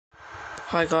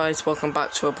Hi guys, welcome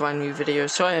back to a brand new video.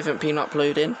 Sorry I haven't been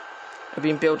uploading. I've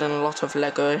been building a lot of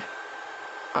Lego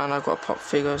and I've got a pop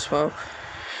figure as well.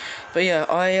 But yeah,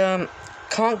 I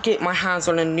can't get my hands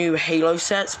on a new Halo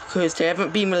sets because they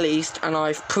haven't been released and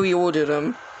I've pre-ordered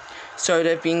them. So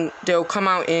they'll come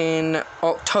out in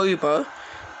October,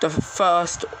 the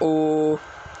 1st or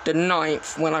the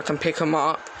 9th when I can pick them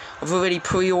up. I've already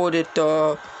pre-ordered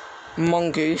the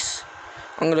Mongoose.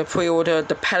 I'm going to pre-order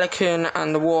the Pelican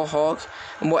and the Warhog,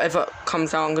 and whatever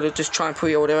comes out I'm going to just try and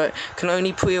pre-order it. Can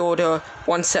only pre-order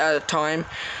one set at a time.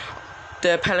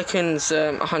 The Pelican's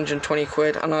 120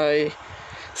 quid and I'm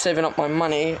saving up my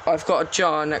money. I've got a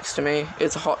jar next to me.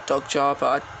 It's a hot dog jar,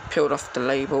 but I peeled off the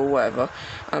label, whatever,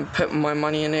 and put my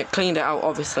money in it. Cleaned it out,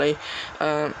 obviously.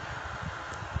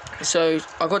 So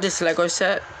I got this Lego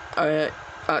set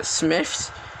at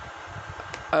Smith's.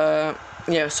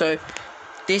 Yeah, so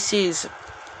this is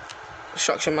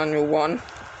Instruction Manual 1,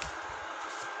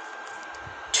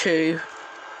 2,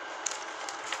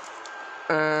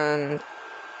 and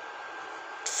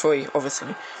 3,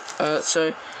 obviously.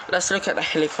 So let's look at the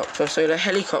helicopter. So the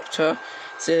helicopter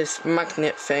is this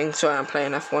magnet thing. So I'm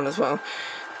playing F1 as well.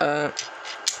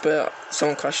 But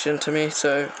someone crashed into me,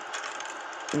 so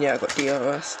yeah, I got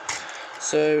DRS.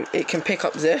 So it can pick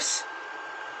up this,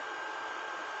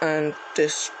 and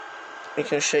this, you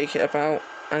can shake it about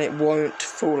and it won't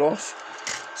fall off.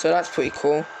 So that's pretty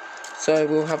cool. So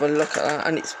we'll have a look at that,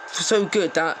 and it's so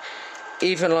good that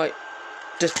even like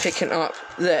just picking up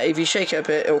there, if you shake it a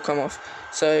bit, it will come off.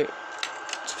 So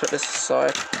let's put this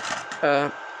aside,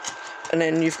 and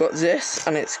then you've got this,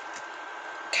 and it's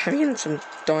carrying some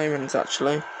diamonds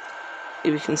actually.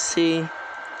 If you can see,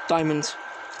 diamonds.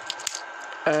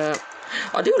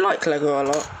 I do like Lego a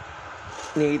lot.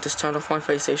 Just turned off my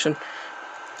PlayStation.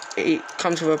 It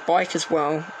comes with a bike as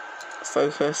well.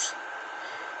 Focus.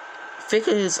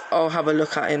 Figures I'll have a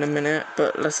look at in a minute,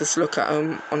 but let's just look at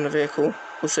them on the vehicle.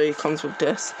 Also, it comes with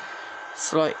this.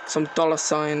 It's like some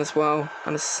 $sign as well,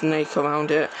 and a snake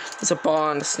around it. There's a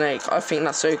bar and a snake. I think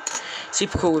that's so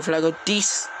super cool with Lego.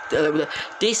 This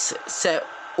set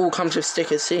all comes with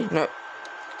stickers. See, no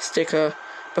sticker.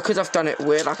 Because I've done it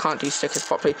weird, I can't do stickers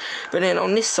properly. But then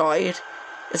on this side,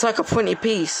 it's like a pointy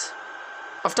piece.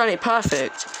 I've done it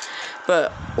perfect.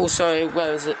 But also,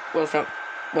 where is it? Well,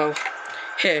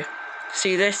 here.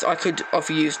 See this? I could have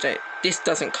used it. This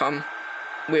doesn't come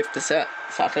with the set,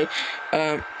 sadly.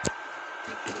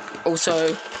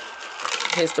 Also,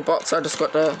 here's the box. I just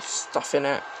got the stuff in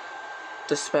it.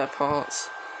 The spare parts.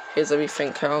 Here's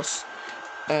everything else.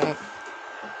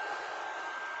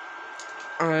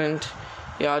 And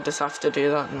yeah, I just have to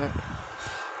do that. And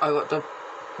I got the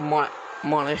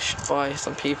demolished by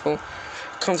some people.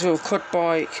 Comes with a quad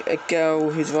bike, a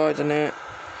girl who's riding it,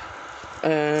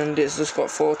 and it's just got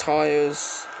 4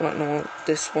 tyres. Like no,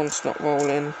 this one's not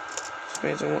rolling. It's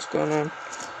amazing what's going on.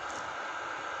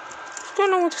 What's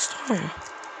going on with this tyre?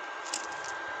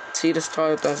 See, this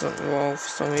tyre doesn't roll for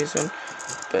some reason,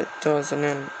 but it does. And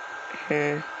then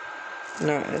here,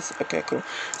 no, it is. Okay, cool.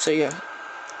 So yeah,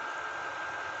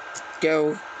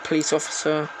 girl, police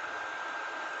officer,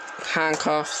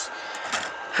 handcuffs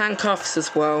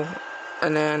as well.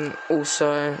 And then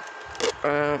also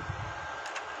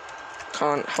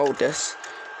can't hold this,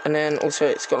 and then also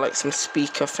it's got like some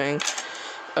speaker thing.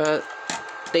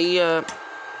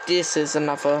 This is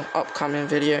another upcoming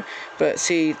video, but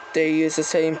see, they use the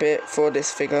same bit for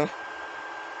this figure.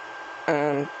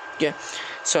 And yeah,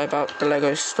 sorry about the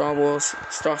Lego Star Wars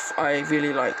stuff. I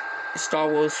really like Star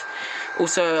Wars.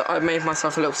 Also, I made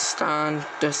myself a little stand.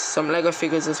 There's some Lego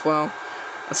figures as well,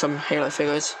 and some Halo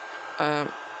figures.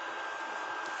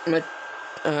 My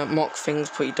mock thing's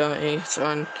pretty dirty,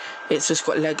 and it's just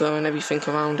got Lego and everything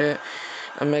around it,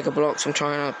 and Mega Blocks. I'm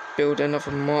trying to build another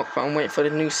mock, but I'm waiting for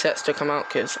the new sets to come out,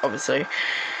 because obviously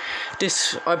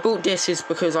I bought this is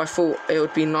because I thought it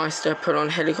would be nice to put on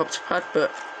helicopter pad,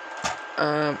 but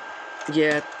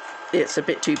yeah, it's a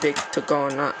bit too big to go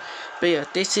on that. But yeah,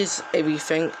 this is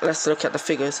everything. Let's look at the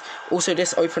figures. Also,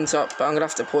 this opens up, but I'm gonna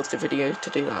have to pause the video to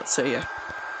do that, so yeah.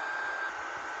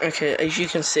 Okay, as you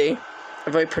can see,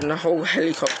 I've opened the whole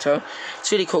helicopter.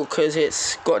 It's really cool because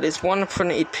it's got this one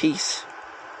printed piece.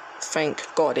 Thank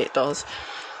God it does.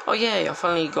 Oh yeah, I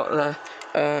finally got the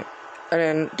and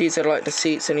then these are like the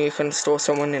seats, and you can store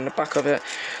someone in the back of it.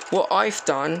 What I've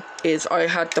done is I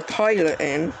had the pilot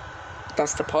in.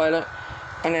 That's the pilot.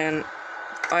 And then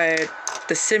I had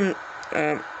the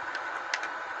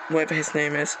whatever his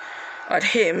name is, I had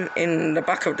him in the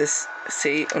back of this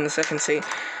seat, on the second seat.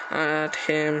 I had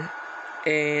him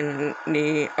in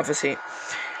the other seat.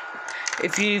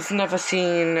 If you've never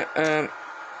seen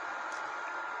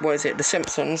The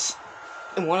Simpsons,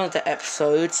 in one of the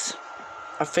episodes,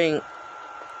 I think,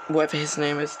 whatever his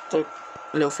name is, the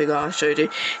little figure I showed you,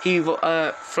 he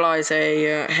flies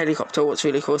a helicopter, what's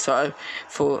really cool, so I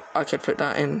thought I could put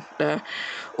that in there.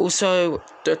 Also,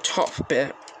 the top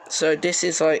bit, so this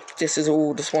is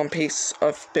all this one piece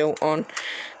I've built on,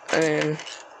 and then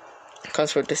it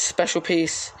comes with this special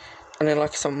piece, and then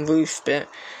like some roof bit,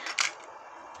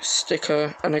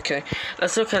 sticker. And okay,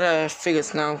 let's look at the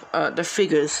figures now. The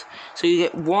figures, so you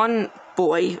get one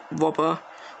boy robber,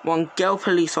 one girl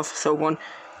police officer, one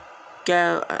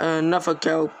girl, another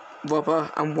girl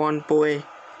robber, and one boy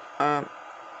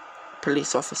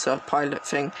police officer pilot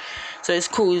thing. So it's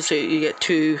cool. So you get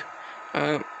two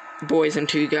boys and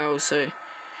two girls, so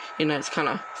you know it's kind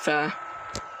of fair.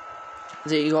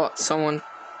 So you got someone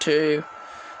to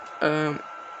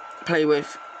play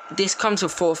with. This comes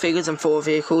with 4 figures and 4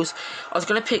 vehicles. I was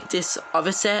gonna pick this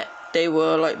other set, they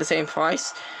were like the same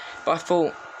price, but I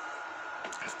thought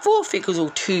 4 figures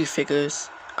or 2 figures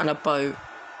and a boat,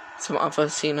 some other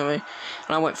scenery,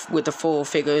 and I went with the 4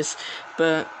 figures.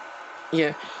 But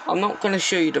yeah, I'm not gonna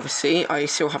show you the receipt. I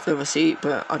still have the receipt,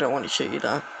 but I don't want to show you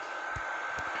that,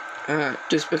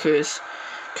 just because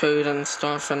code and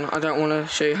stuff, and I don't want to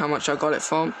show you how much I got it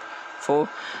for,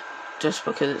 just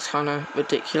because it's kind of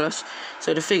ridiculous.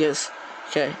 So the figures,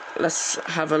 okay, let's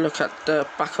have a look at the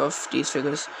back of these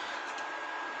figures.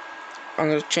 I'm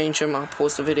going to change them, I'll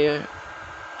pause the video.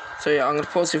 So yeah, I'm going to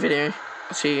pause the video,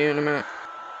 I'll see you in a minute.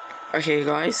 Okay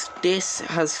guys, this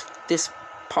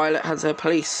pilot has a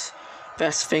police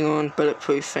vest thing on,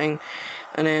 bulletproof thing,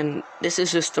 and then this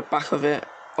is just the back of it,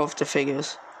 of the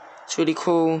figures. It's really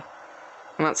cool,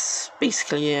 and that's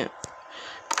basically it.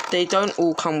 They don't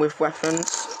all come with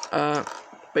weapons,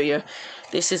 but yeah,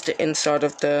 this is the inside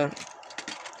of the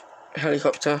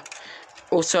helicopter.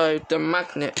 Also, the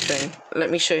magnet thing, let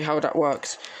me show you how that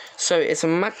works. So it's a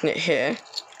magnet here,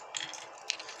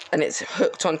 and it's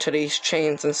hooked onto these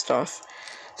chains and stuff.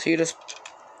 So you just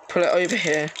pull it over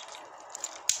here,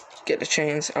 get the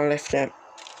chains and lift it.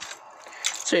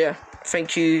 So yeah,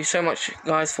 thank you so much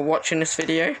guys for watching this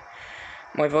video.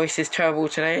 My voice is terrible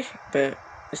today, but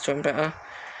it's doing better.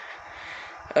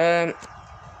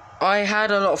 I had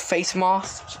a lot of face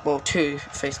masks, well 2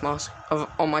 face masks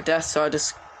on my desk, so I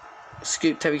just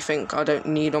scooped everything I don't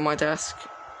need on my desk,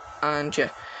 and yeah,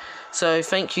 so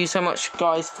thank you so much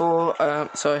guys for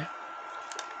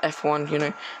F1, you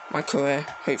know, my career,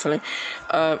 hopefully.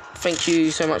 Thank you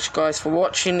so much guys for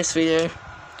watching this video.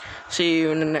 See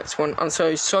you in the next one. I'm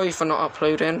so sorry for not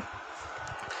uploading.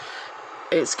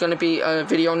 It's going to be a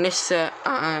video on this set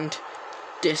and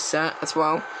this set as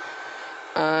well.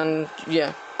 And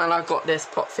yeah, and I got this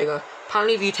pop figure.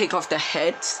 Apparently if you take off the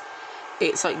heads,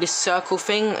 it's like this circle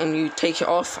thing, and you take it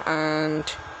off, and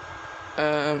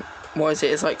what is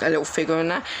it, it's like a little figure in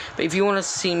there. But if you want to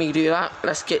see me do that,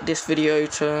 let's get this video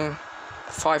to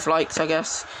 5 likes, I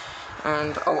guess.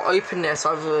 And I'll open this,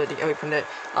 I've already opened it.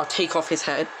 I'll take off his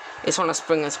head, it's on a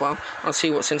spring as well. I'll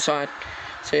see what's inside.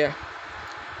 So yeah,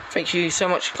 thank you so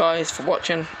much guys for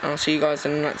watching, and I'll see you guys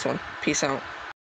in the next one. Peace out.